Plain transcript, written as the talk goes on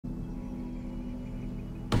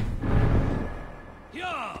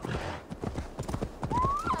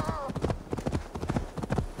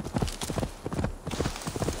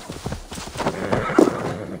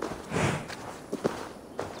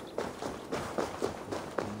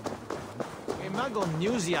Nagon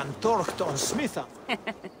Newsian Torcht on Smitha.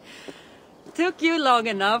 Took you long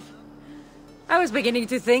enough. I was beginning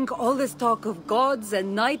to think all this talk of gods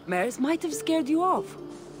and nightmares might have scared you off.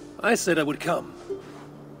 I said I would come.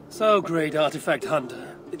 So, great artifact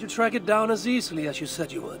hunter, did you track it down as easily as you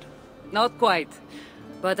said you would? Not quite.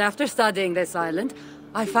 But after studying this island,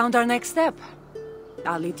 I found our next step.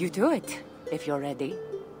 I'll lead you to it, if you're ready.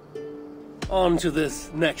 On to this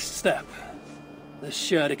next step. This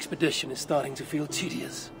shared expedition is starting to feel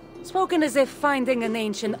tedious. Spoken as if finding an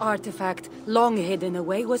ancient artifact long hidden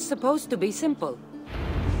away was supposed to be simple.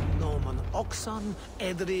 Nomen Oxan,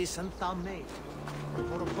 Edris, and Thalmei.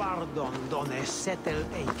 For pardon, done settle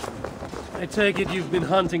ache. I take it you've been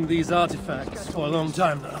hunting these artifacts for a long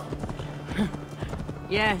time now.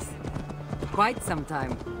 Yes, quite some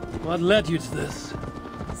time. What led you to this?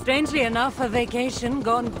 Strangely enough, a vacation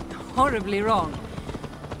gone horribly wrong.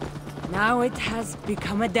 Now it has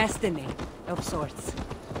become a destiny, of sorts.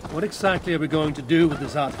 What exactly are we going to do with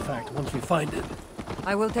this artifact once we find it?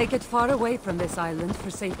 I will take it far away from this island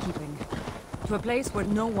for safekeeping. To a place where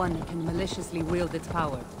no one can maliciously wield its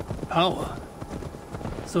power. Power?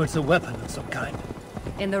 So it's a weapon of some kind?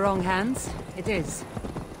 In the wrong hands, it is.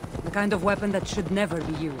 The kind of weapon that should never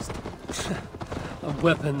be used. A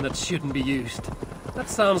weapon that shouldn't be used. That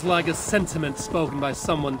sounds like a sentiment spoken by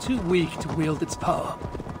someone too weak to wield its power.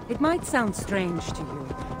 It might sound strange to you,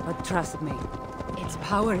 but trust me, its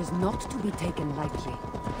power is not to be taken lightly.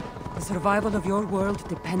 The survival of your world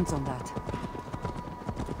depends on that.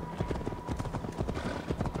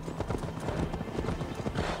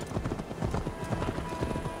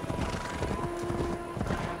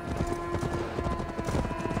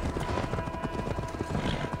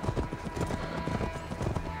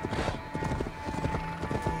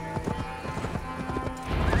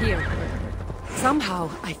 Here. Somehow,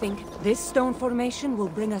 I think this stone formation will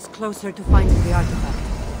bring us closer to finding the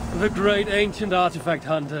artifact. The great ancient artifact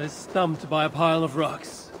hunter is stumped by a pile of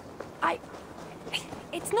rocks.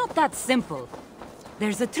 It's not that simple.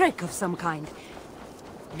 There's a trick of some kind.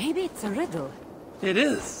 Maybe it's a riddle. It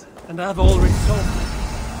is, and I've already solved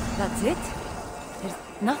it. That's it? There's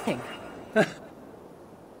nothing.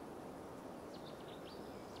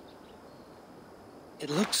 It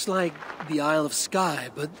looks like the Isle of Skye,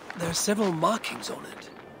 but there are several markings on it.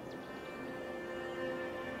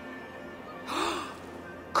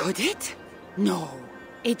 Could it? No,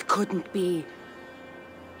 it couldn't be...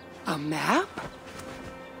 a map?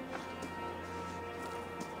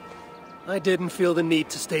 I didn't feel the need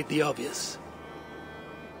to state the obvious.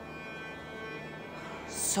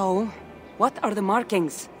 So, what are the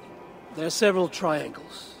markings? There are several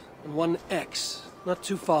triangles, and one X, not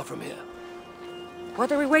too far from here. What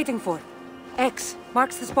are we waiting for? X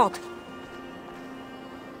marks the spot.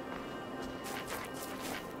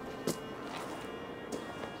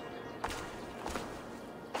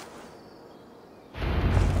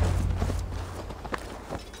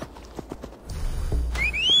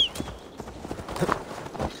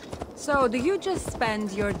 So, do you just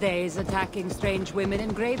spend your days attacking strange women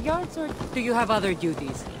in graveyards, or do you have other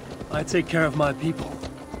duties? I take care of my people.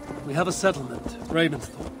 We have a settlement,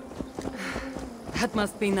 Ravensthorpe. That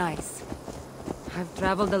must be nice. I've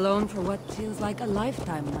traveled alone for what feels like a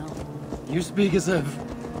lifetime now. You speak as if...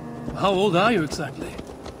 How old are you exactly?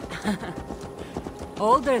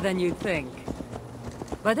 Older than you'd think.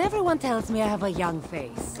 But everyone tells me I have a young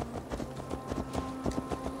face.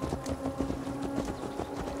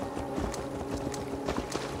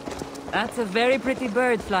 That's a very pretty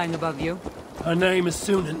bird flying above you. Her name is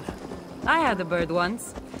Sunan. I had a bird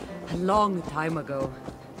once. A long time ago.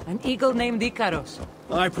 An eagle named Ikaros.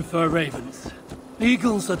 I prefer ravens.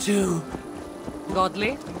 Eagles are too...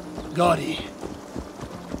 Godly? gaudy.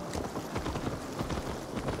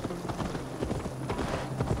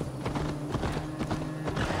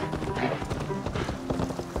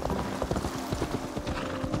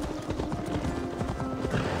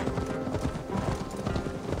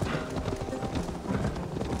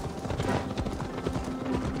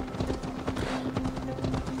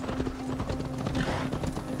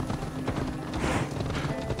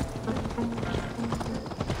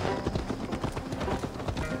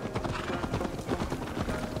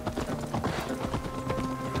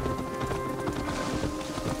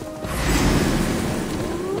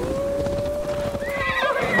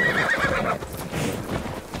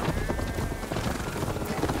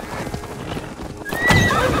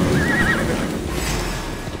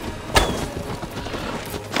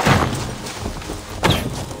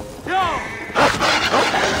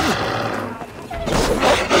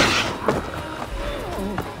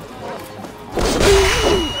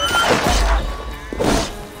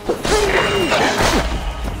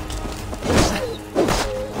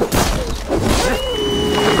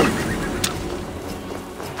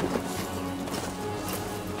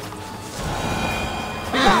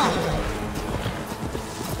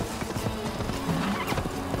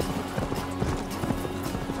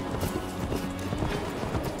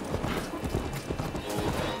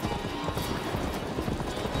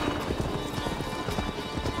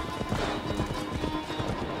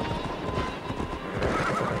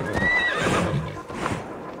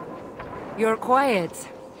 You're quiet.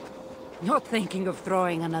 Not thinking of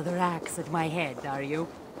throwing another axe at my head, are you?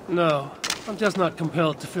 No, I'm just not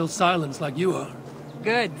compelled to fill silence like you are.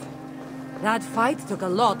 Good. That fight took a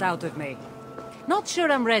lot out of me. Not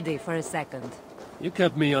sure I'm ready for a second. You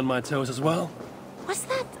kept me on my toes as well. Was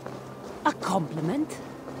that a compliment?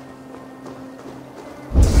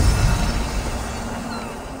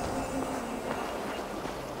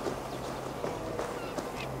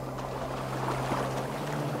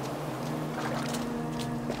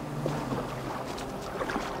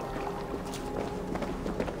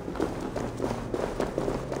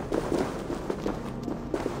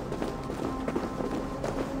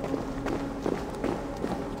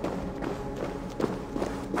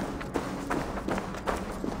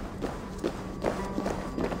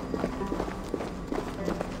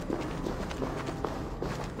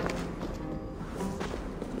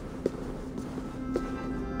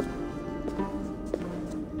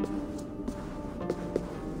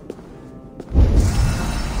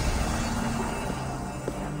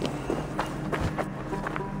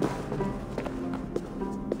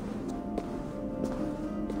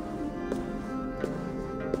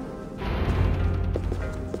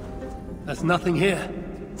 There's nothing here.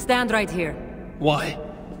 Stand right here. Why?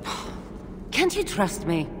 Can't you trust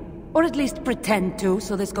me? Or at least pretend to,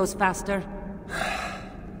 so this goes faster?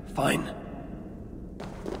 Fine.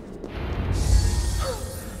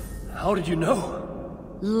 How did you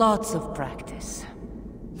know? Lots of practice.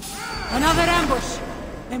 Another ambush!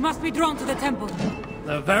 They must be drawn to the temple.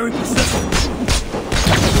 They're very persistent.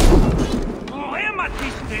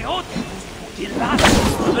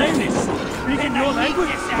 Speaking your language?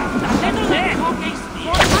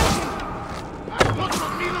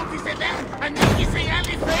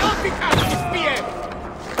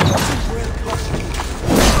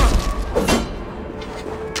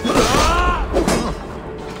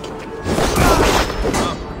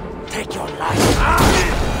 Take your life.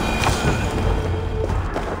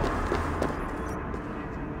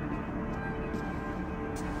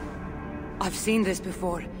 I've seen this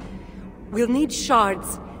before. We'll need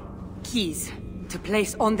shards, keys, to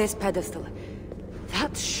place on this pedestal.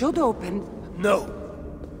 That should open... No.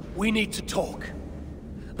 We need to talk.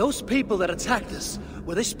 Those people that attacked us,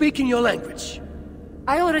 were they speaking your language?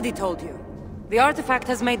 I already told you. The artifact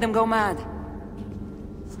has made them go mad.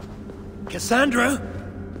 Cassandra?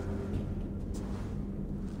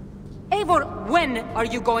 Eivor, when are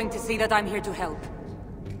you going to see that I'm here to help?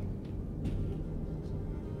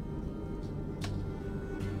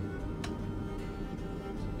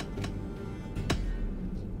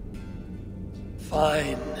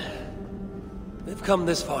 Fine. We've come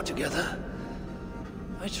this far together.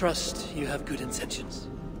 I trust you have good intentions.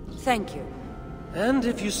 Thank you. And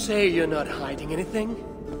if you say you're not hiding anything,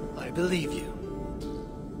 I believe you.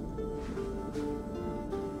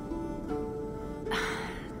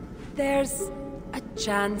 There's a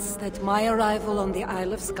chance that my arrival on the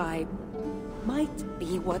Isle of Skye might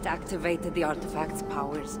be what activated the artifact's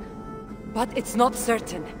powers. But it's not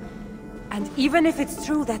certain. And even if it's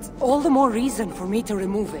true, that's all the more reason for me to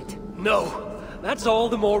remove it. No! That's all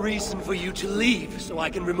the more reason for you to leave, so I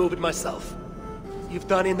can remove it myself. You've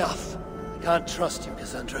done enough. I can't trust you,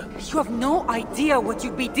 Cassandra. You have no idea what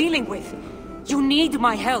you'd be dealing with. You need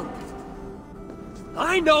my help.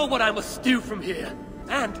 I know what I must do from here.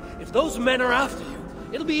 And if those men are after you,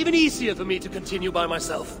 it'll be even easier for me to continue by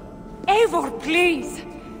myself. Eivor, please!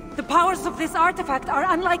 The powers of this artifact are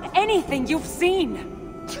unlike anything you've seen.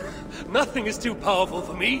 Nothing is too powerful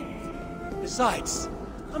for me. Besides,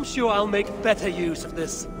 I'm sure I'll make better use of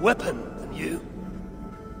this weapon than you.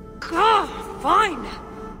 Fine!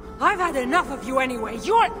 I've had enough of you anyway.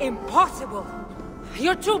 You're impossible!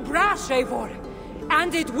 You're too brash, Eivor!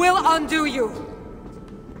 And it will undo you!